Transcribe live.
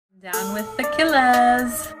Down with the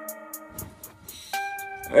killers.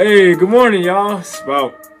 Hey, good morning, y'all. It's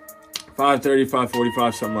about 5:30,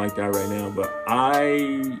 5:45, something like that right now. But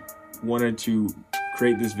I wanted to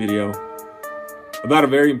create this video about a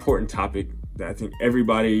very important topic that I think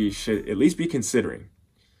everybody should at least be considering.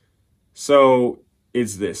 So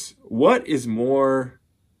it's this: what is more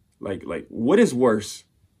what is worse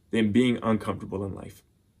than being uncomfortable in life?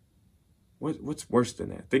 What's worse than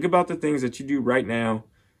that? Think about the things that you do right now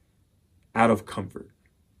out of comfort.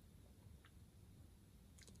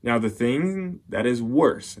 Now, the thing that is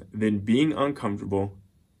worse than being uncomfortable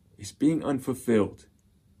is being unfulfilled.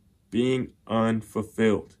 Being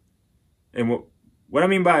unfulfilled. And what I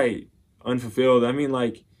mean by unfulfilled, I mean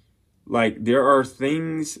like there are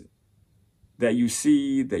things that you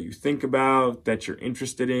see, that you think about, that you're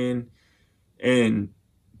interested in, and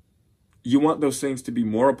you want those things to be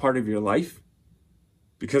more a part of your life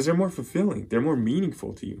because they're more fulfilling, they're more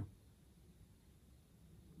meaningful to you.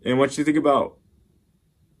 And once you think about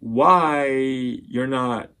why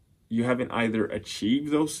you haven't either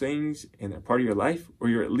achieved those things and they're part of your life, or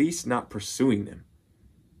you're at least not pursuing them.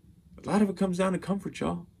 A lot of it comes down to comfort,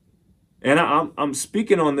 y'all. And I'm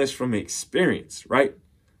speaking on this from experience, right?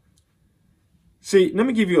 See, let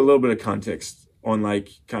me give you a little bit of context on what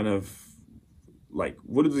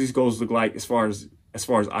do these goals look like as far as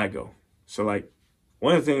I go. So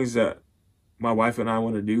one of the things that my wife and I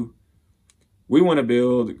want to do, we want to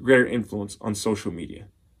build greater influence on social media.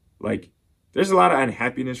 There's a lot of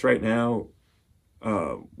unhappiness right now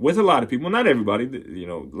with a lot of people, not everybody,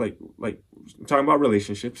 I'm talking about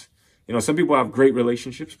relationships. Some people have great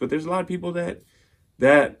relationships, but there's a lot of people that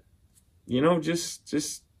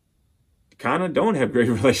just kind of don't have great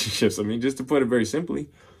relationships. I mean, just to put it very simply.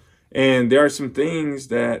 And there are some things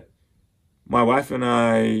that my wife and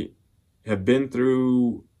I have been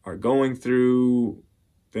through, are going through,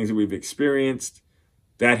 things that we've experienced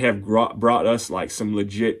that have brought us some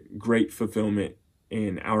legit great fulfillment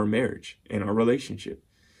in our marriage, in our relationship.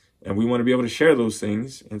 And we want to be able to share those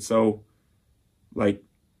things. And so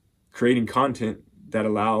creating content that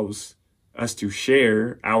allows us to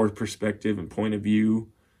share our perspective and point of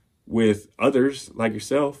view with others like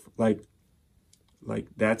yourself,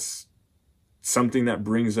 that's something that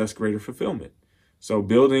brings us greater fulfillment. So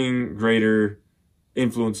building greater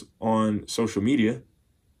influence on social media,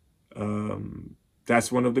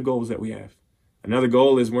 that's one of the goals that we have. Another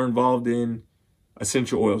goal is we're involved in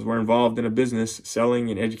essential oils. We're involved in a business selling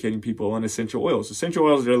and educating people on essential oils. Essential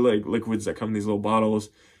oils are like liquids that come in these little bottles,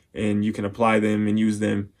 and you can apply them and use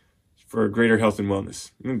them for greater health and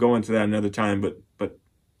wellness. We can go into that another time, but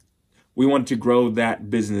we want to grow that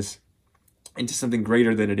business into something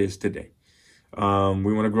greater than it is today. We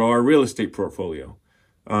want to grow our real estate portfolio.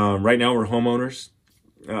 Right now we're homeowners.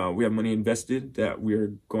 We have money invested that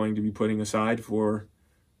we're going to be putting aside for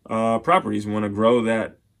properties. We want to grow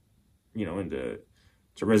that, into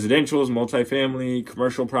residentials, multifamily,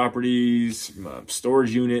 commercial properties,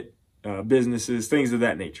 storage unit, businesses, things of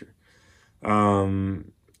that nature.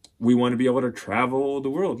 We want to be able to travel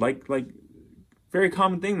the world, very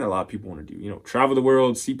common thing that a lot of people want to do. Travel the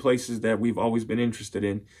world, see places that we've always been interested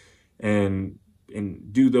in, and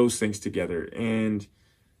do those things together. And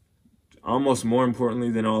almost more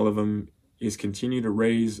importantly than all of them is continue to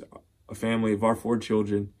raise a family of our 4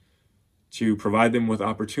 children, to provide them with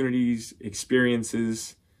opportunities,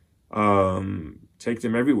 experiences, take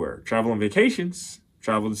them everywhere, travel on vacations,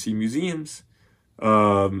 travel to see museums,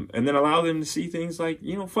 and then allow them to see things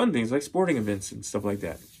fun things like sporting events and stuff like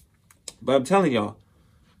that. But I'm telling y'all,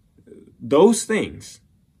 those things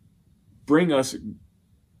bring us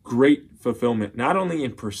great fulfillment, not only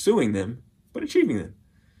in pursuing them, but achieving them.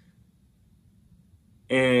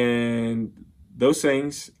 And those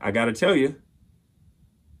things, I got to tell you,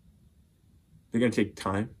 they're going to take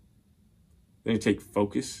time. They're going to take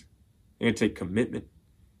focus. They're going to take commitment.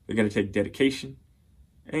 They're going to take dedication.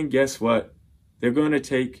 And guess what? They're going to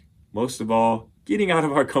take, most of all, getting out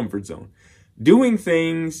of our comfort zone. Doing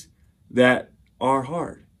things that are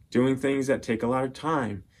hard. Doing things that take a lot of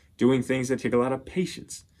time. Doing things that take a lot of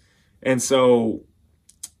patience. And so,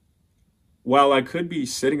 while I could be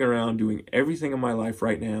sitting around doing everything in my life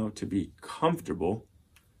right now to be comfortable,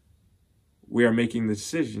 we are making the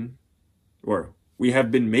decision, or we have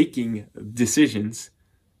been making decisions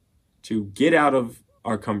to get out of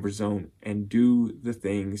our comfort zone and do the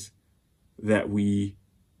things that we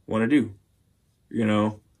want to do,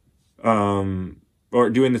 or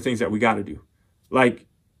doing the things that we got to do.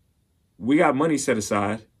 We got money set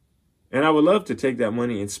aside, and I would love to take that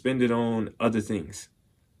money and spend it on other things.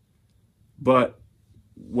 But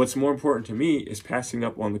what's more important to me is passing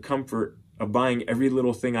up on the comfort of buying every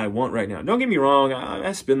little thing I want right now. Don't get me wrong,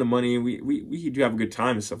 I spend the money, we do have a good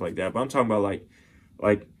time and stuff like that, but I'm talking about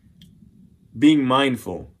like being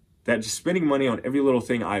mindful that just spending money on every little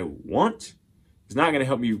thing I want is not going to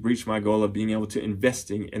help me reach my goal of being able to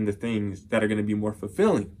investing in the things that are going to be more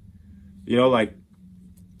fulfilling. You know, like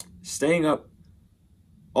staying up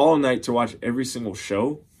all night to watch every single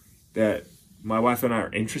show that my wife and I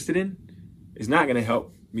are interested in is not going to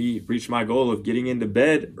help me reach my goal of getting into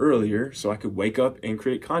bed earlier so I could wake up and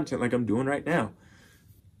create content like I'm doing right now.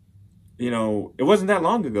 You know, it wasn't that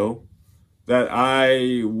long ago that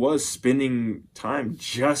I was spending time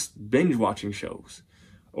just binge watching shows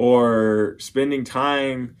or spending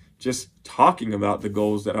time just talking about the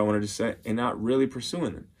goals that I wanted to set and not really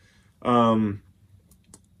pursuing them.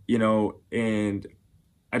 You know, and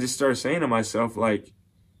I just started saying to myself, like,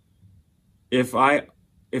 if I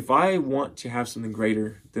want to have something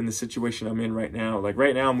greater than the situation I'm in right now, like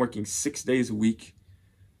right now I'm working 6 days a week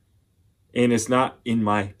and it's not in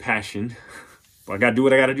my passion, but I got to do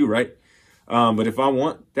what I got to do, right? But if I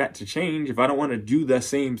want that to change, if I don't want to do the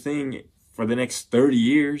same thing for the next 30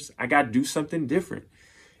 years, I got to do something different.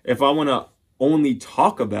 If I want to only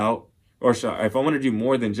talk about, or sorry, if I want to do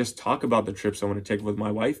more than just talk about the trips I want to take with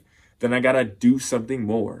my wife, then I got to do something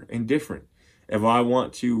more and different. If I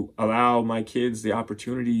want to allow my kids the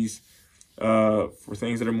opportunities for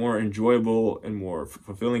things that are more enjoyable and more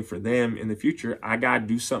fulfilling for them in the future, I got to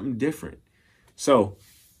do something different. So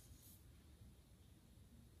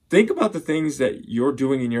think about the things that you're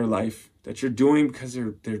doing in your life that you're doing because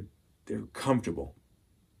they're comfortable.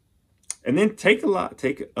 And then take a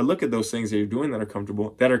look at those things that you're doing that are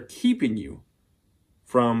comfortable, that are keeping you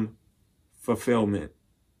from fulfillment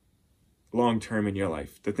long-term in your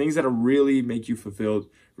life. The things that really make you fulfilled,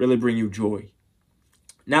 really bring you joy.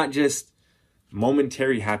 Not just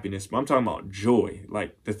momentary happiness, but I'm talking about joy.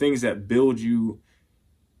 Like the things that build you,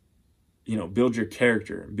 you know, build your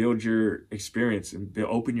character, build your experience, and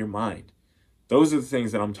open your mind. Those are the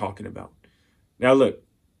things that I'm talking about. Now, look,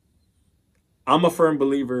 I'm a firm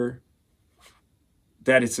believer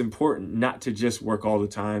that it's important not to just work all the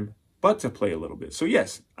time, but to play a little bit. So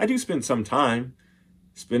yes, I do spend some time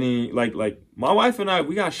spending, like my wife and I,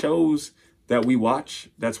 we got shows that we watch.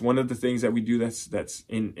 That's one of the things that we do that's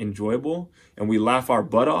enjoyable, and we laugh our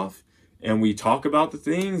butt off and we talk about the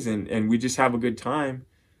things and we just have a good time.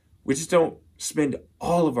 We just don't spend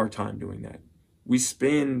all of our time doing that. We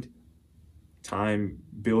spend time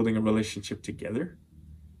building a relationship together,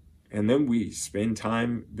 and then we spend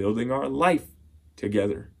time building our life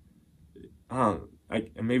together. And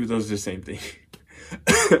maybe those are the same thing.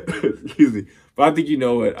 Excuse me. But I think you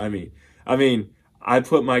know what I mean. I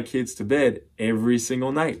put my kids to bed every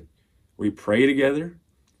single night. We pray together.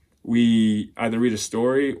 We either read a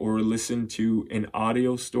story or listen to an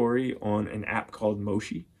audio story on an app called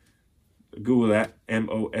Moshi. Google that,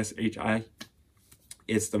 Moshi.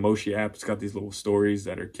 It's the Moshi app. It's got these little stories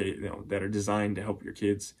that are designed to help your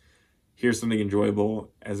kids hear something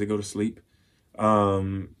enjoyable as they go to sleep.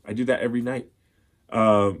 I do that every night.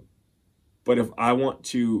 But if I want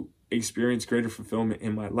to experience greater fulfillment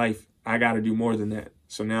in my life, I got to do more than that.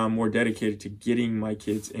 So now I'm more dedicated to getting my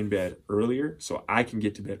kids in bed earlier so I can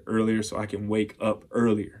get to bed earlier, so I can wake up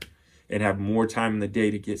earlier and have more time in the day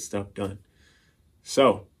to get stuff done.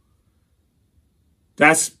 So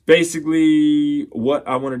that's basically what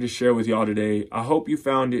I wanted to share with y'all today. I hope you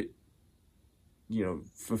found it,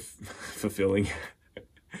 fulfilling.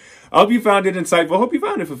 I hope you found it insightful. I hope you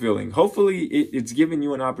found it fulfilling. Hopefully it's given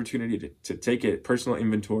you an opportunity to take a personal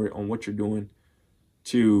inventory on what you're doing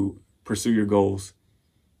to pursue your goals.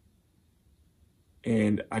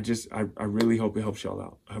 And I really hope it helps y'all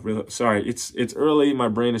out. Sorry, it's early. My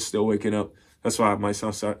brain is still waking up. That's why I might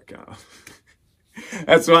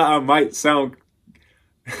sound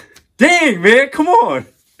dang, man, come on.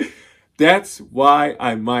 That's why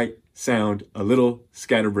I might sound a little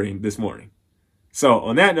scatterbrained this morning. So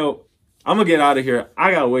on that note, I'm going to get out of here.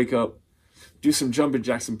 I got to wake up, do some jumping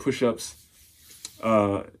jacks and push-ups.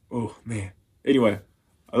 Oh, man. Anyway,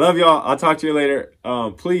 I love y'all. I'll talk to you later.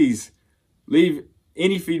 Please leave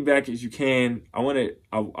any feedback as you can. I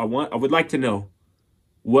would like to know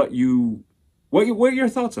what your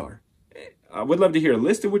thoughts are. I would love to hear a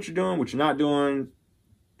list of what you're doing, what you're not doing.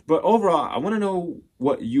 But overall, I want to know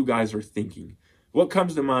what you guys are thinking. What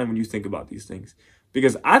comes to mind when you think about these things?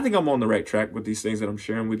 Because I think I'm on the right track with these things that I'm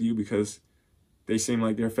sharing with you because they seem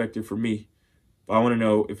like they're effective for me. But I want to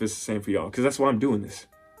know if it's the same for y'all, because that's why I'm doing this.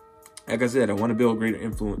 Like I said, I want to build greater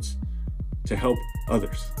influence to help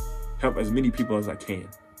others, help as many people as I can.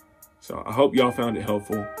 So I hope y'all found it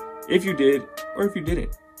helpful. If you did, or if you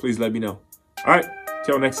didn't, please let me know. All right,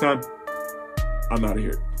 till next time. I'm out of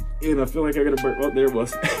here. And I feel like I gotta burp. Oh, there it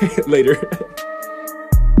was. Later.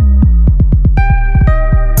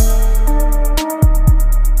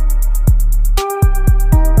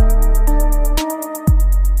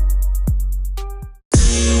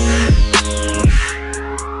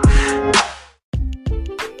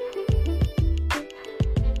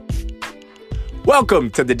 Welcome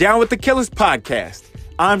to the Down with the Killers podcast.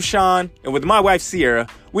 I'm Sean, and with my wife Sierra,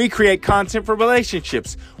 we create content for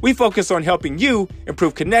relationships. We focus on helping you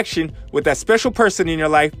improve connection with that special person in your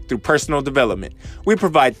life through personal development. We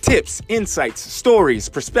provide tips, insights, stories,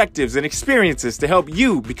 perspectives, and experiences to help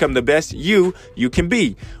you become the best you can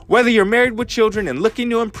be. Whether you're married with children and looking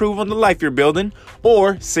to improve on the life you're building,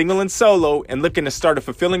 or single and solo and looking to start a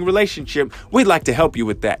fulfilling relationship, we'd like to help you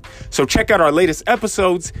with that. So check out our latest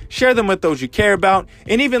episodes, share them with those you care about,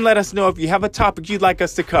 and even let us know if you have a topic you'd like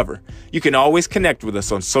us to cover. You can always connect with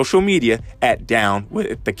us on social media at Down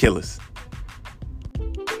with the Killers.